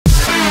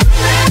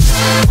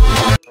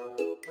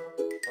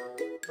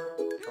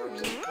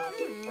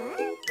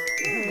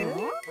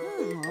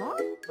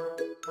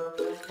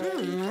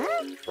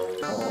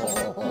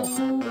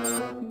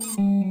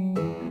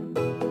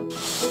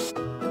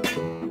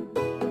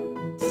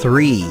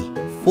3,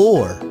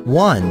 4,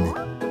 1,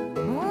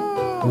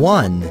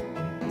 1,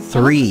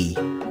 3,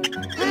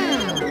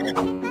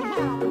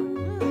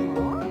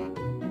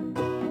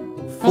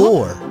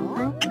 4,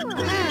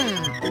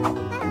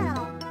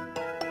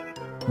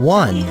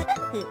 1,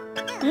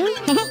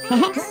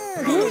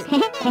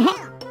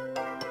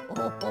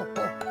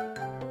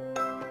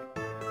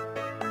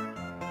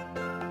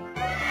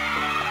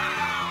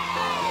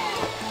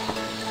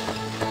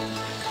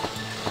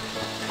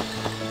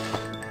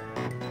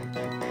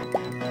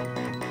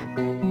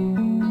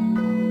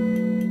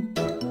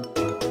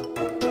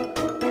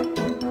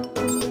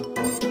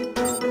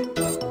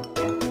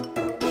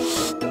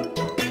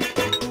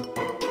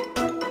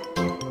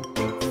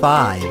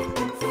 5,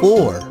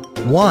 4,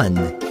 1,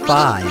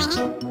 5,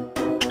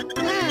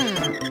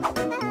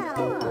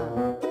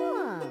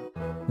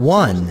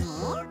 1,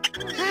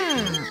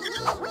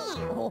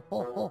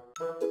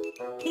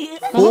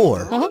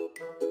 4,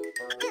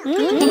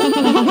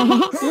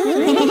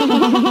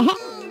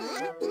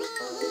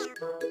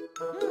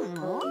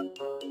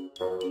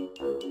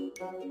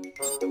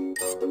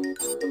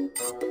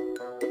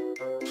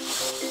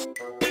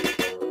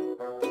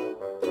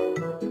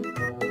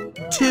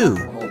 2,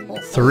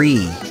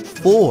 3,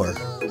 4,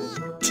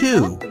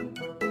 2,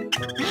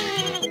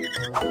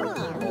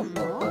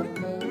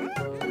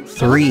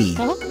 3,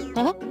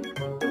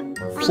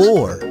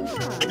 4,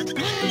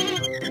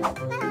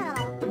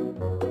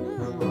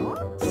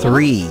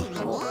 3,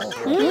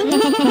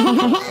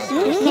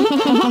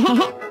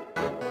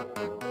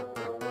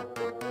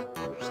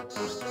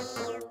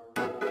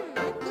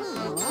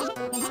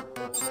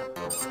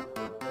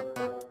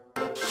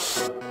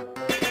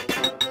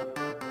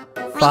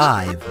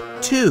 5,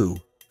 2,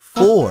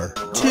 4,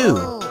 2,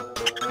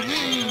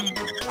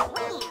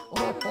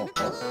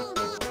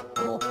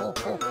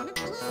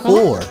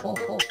 4,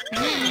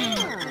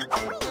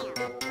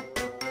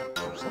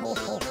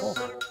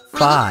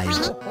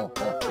 5,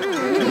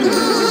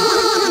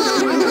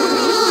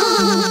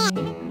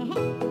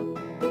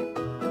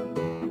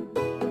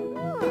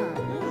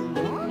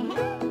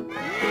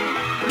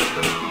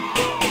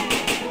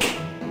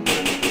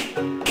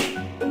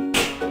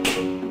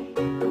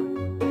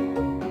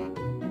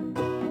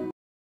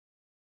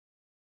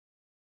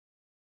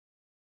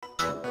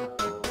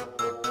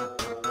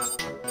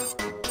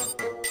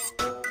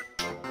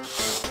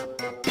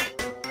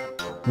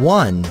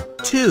 1,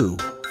 2,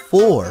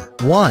 4,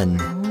 1,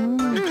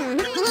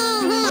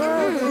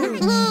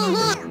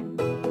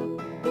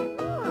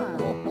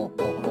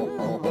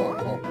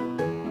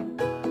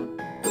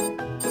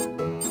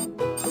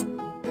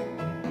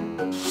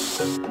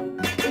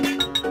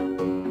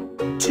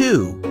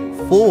 2,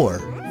 4,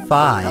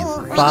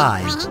 5,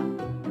 5,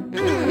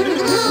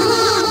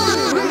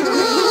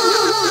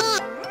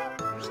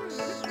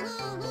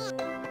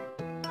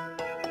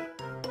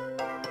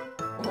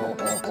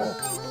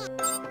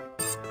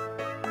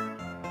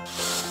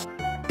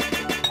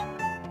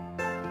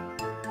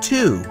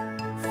 2,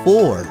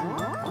 4,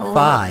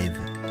 5,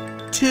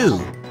 2,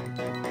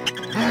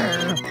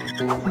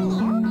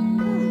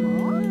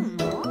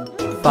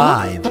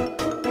 5,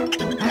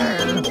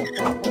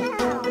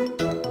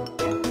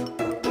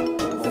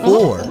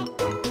 4,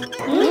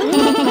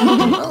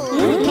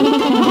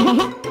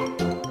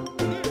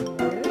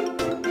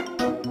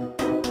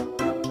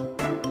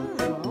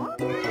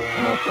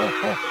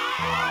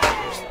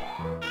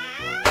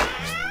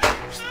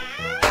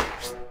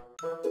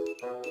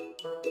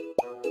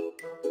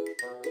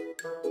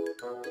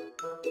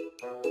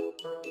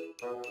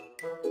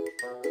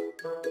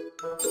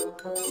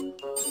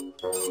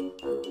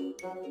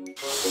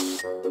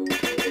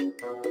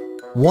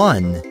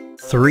 1,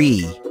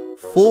 3,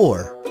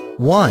 4,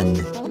 1,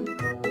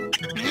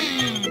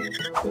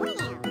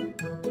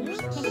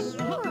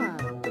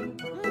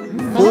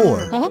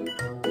 4,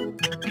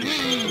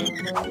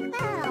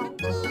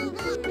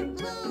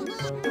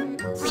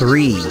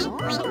 3,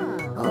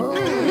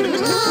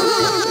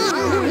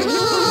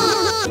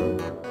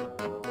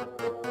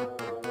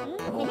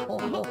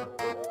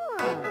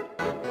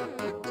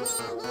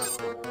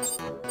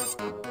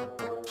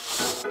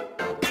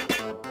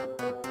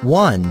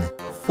 1,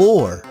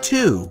 4,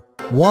 2,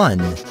 1,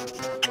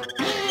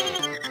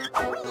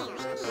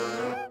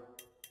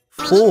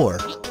 4,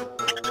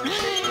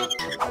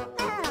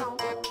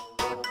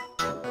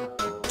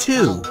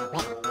 2,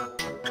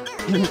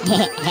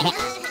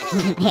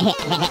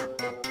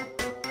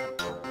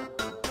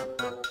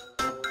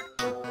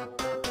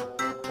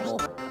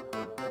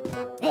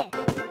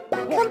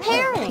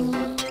 Comparing.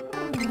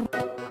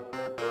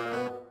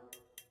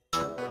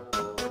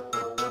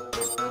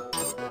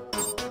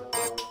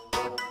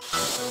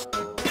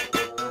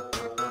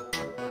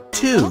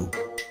 2,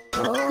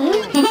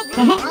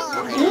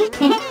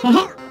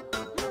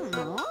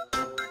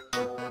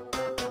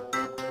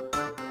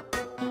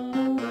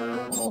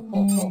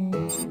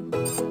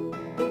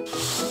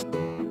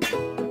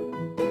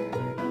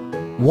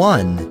 1,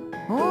 2,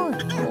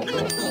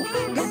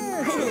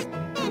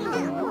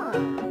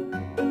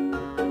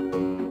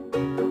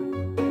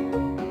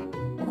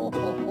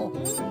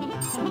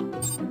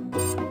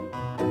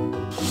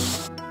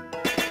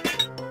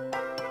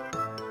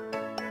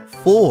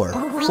 4,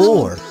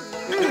 4.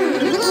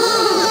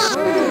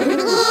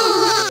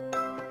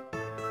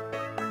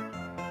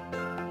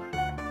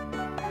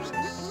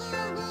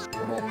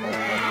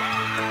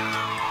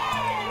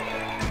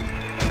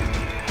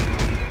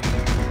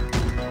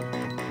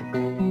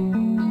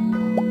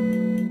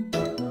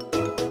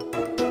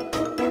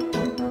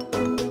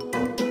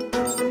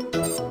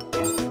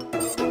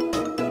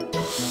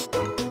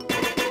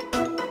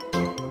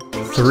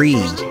 3.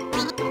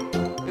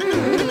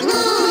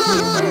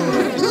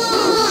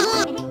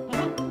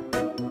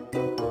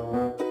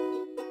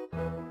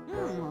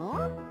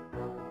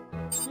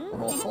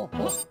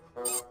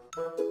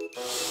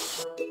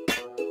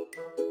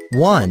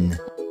 1,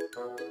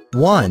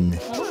 1.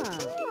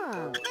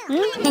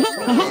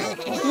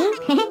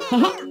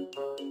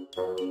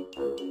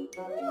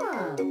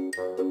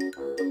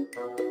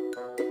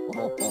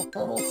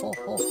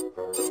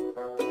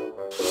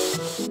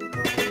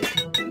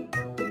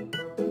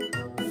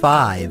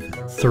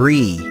 5,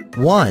 3,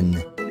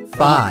 1,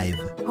 5.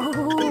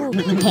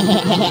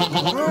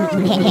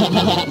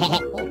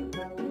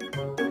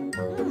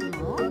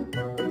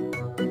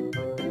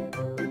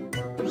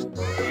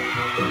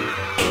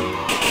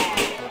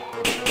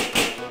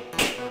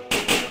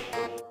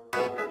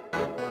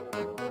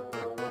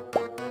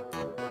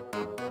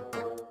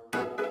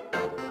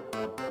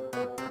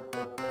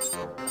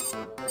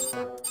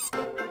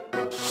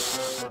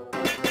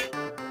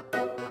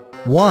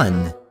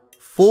 1,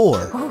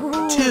 4,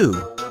 2,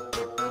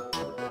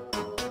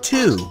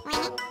 2.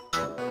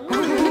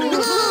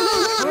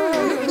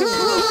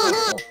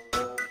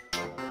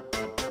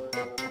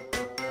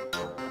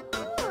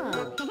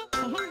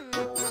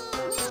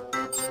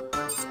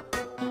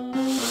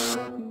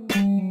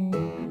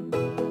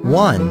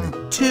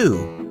 1,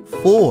 2,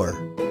 4,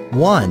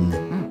 1.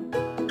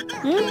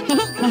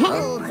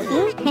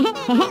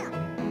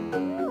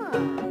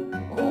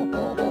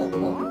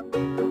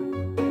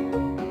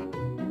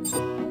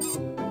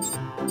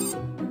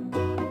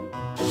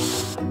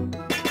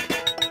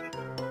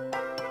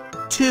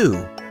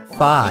 2,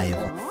 5,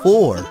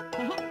 4,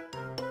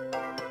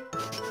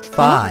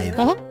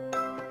 5.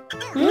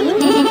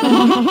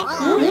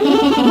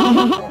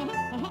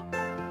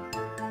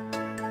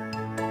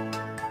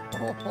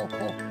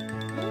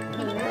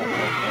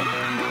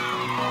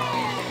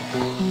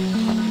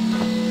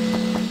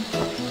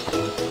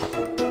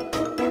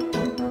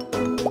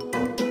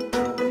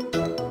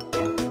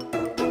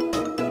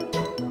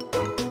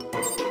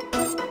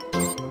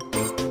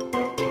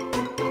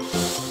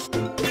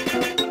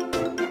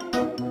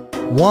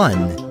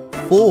 1,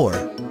 4,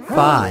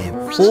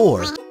 5,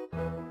 4.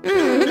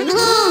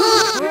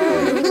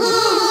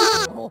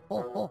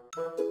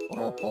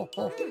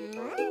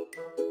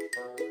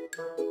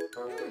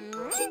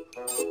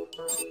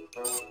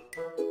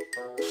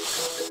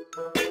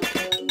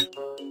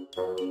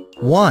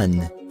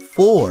 1,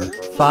 4,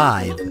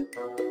 5,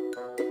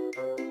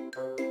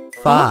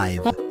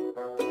 5.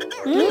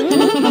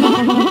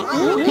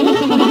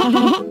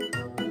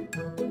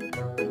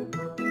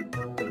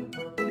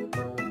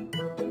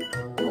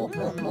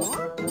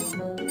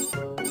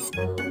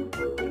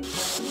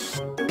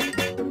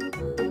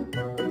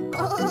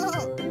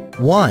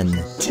 1,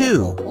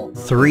 2,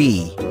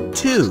 3,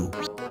 2.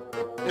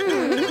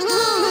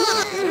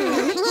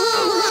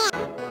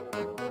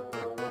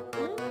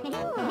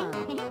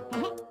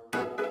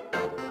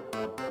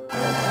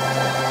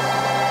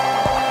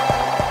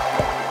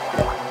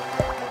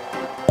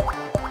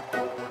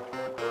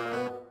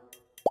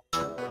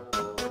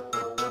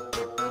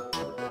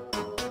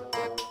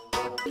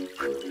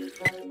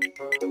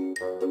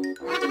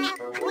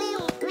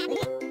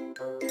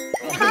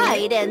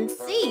 'Hide and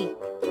seek.'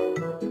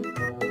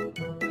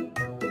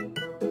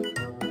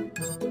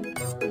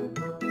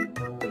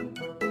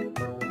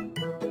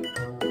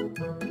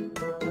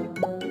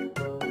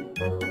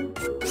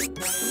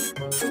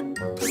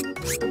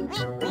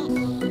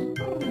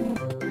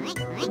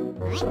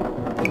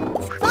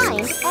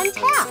 Find and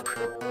tap.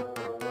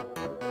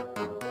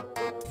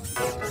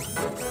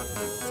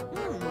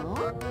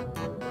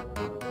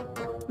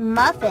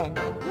 Muffin.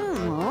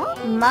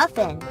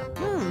 Muffin.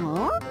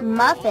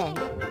 Muffin.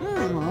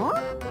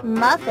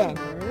 Muffin.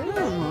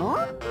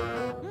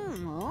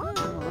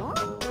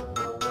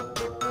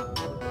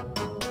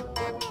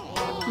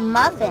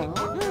 Muffin.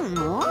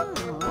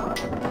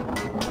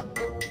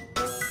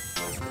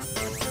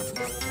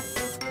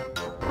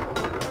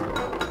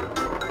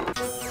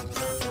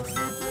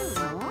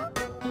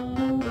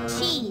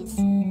 Cheese.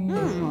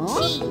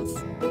 Cheese.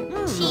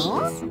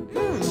 Cheese.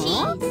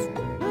 Cheese.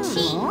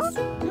 Cheese.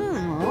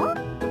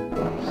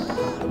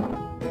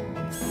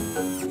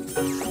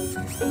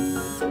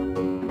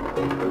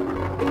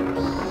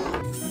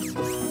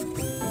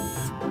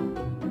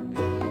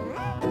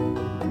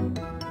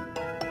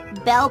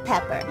 Bell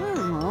pepper.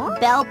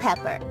 Bell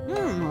pepper.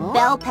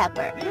 Bell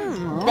pepper.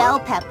 Bell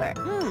pepper.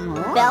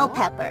 Bell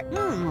pepper.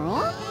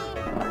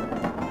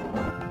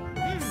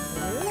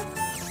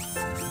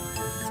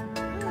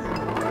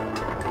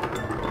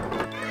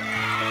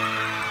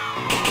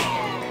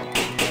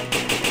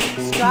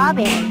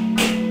 Strawberry.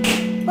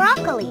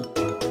 broccoli.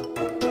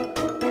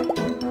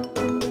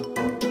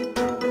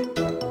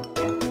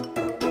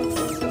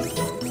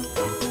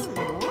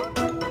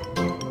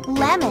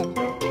 Lemon,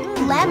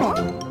 lemon,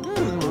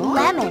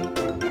 lemon,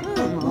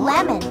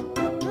 lemon,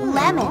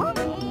 lemon.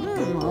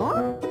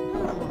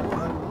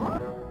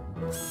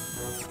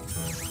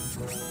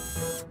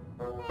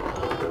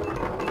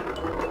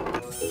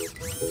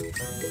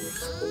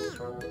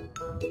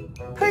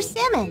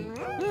 Persimmon,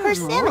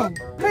 persimmon,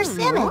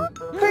 persimmon,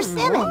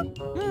 persimmon,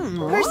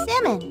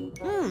 persimmon.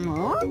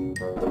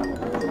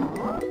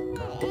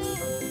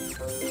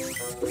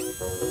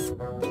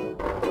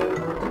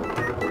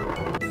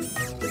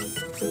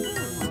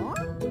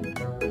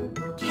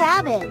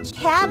 Cabbage,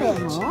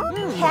 cabbage,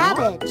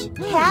 cabbage,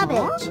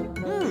 cabbage,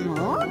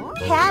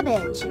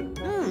 cabbage.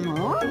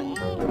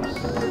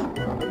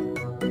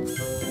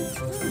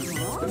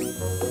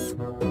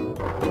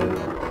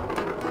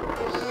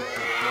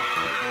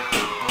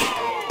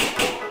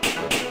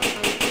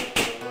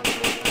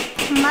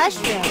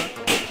 Mushroom,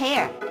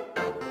 pear.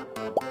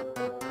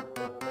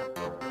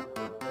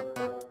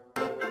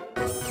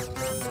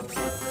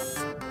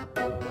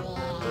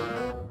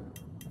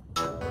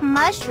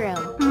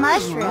 Mushroom,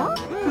 mushroom,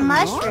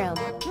 mushroom,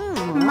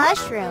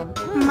 mushroom,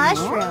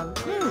 mushroom.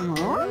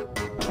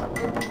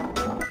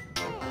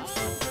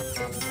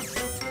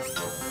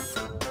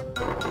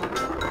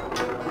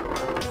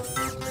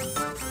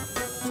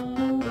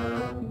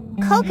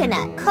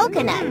 Coconut,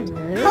 coconut,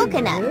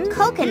 coconut,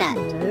 coconut,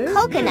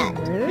 coconut.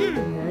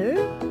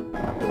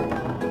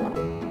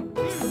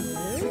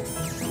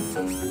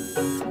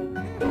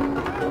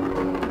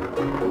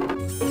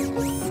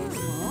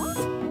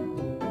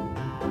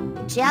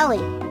 Jelly,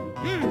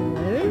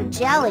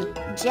 jelly,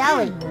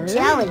 jelly,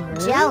 jelly,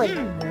 jelly.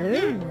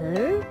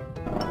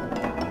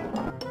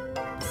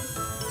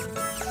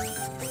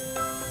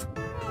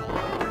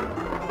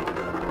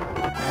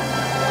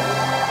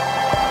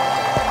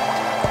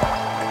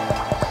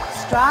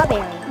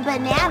 Strawberry,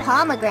 banana,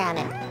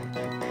 pomegranate.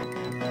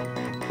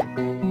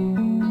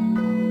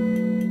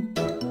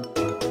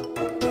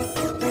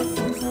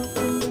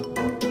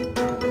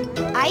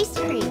 Ice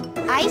cream,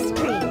 ice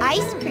cream,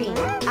 ice cream,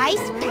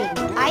 ice cream,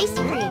 ice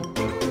cream.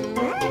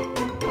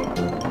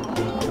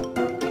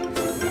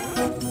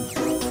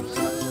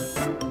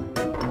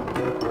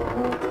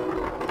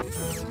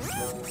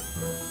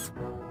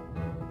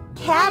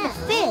 Cab,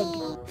 fig,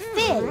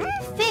 fig,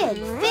 fig,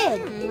 fig,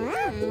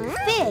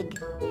 fig.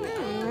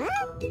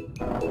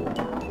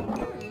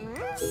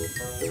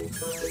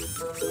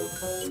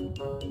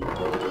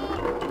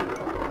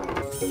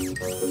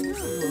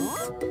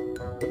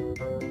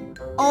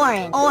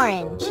 Orange,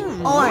 orange,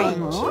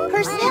 orange.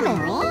 Persimmon,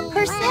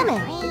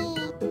 persimmon.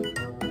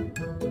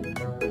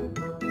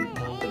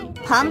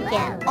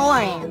 Pumpkin,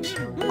 orange,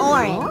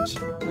 orange.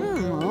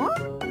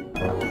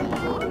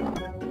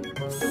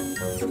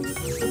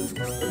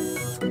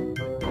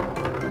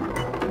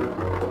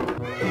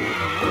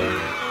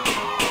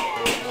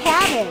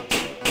 Cabbage,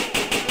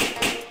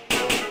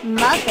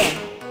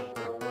 muffin.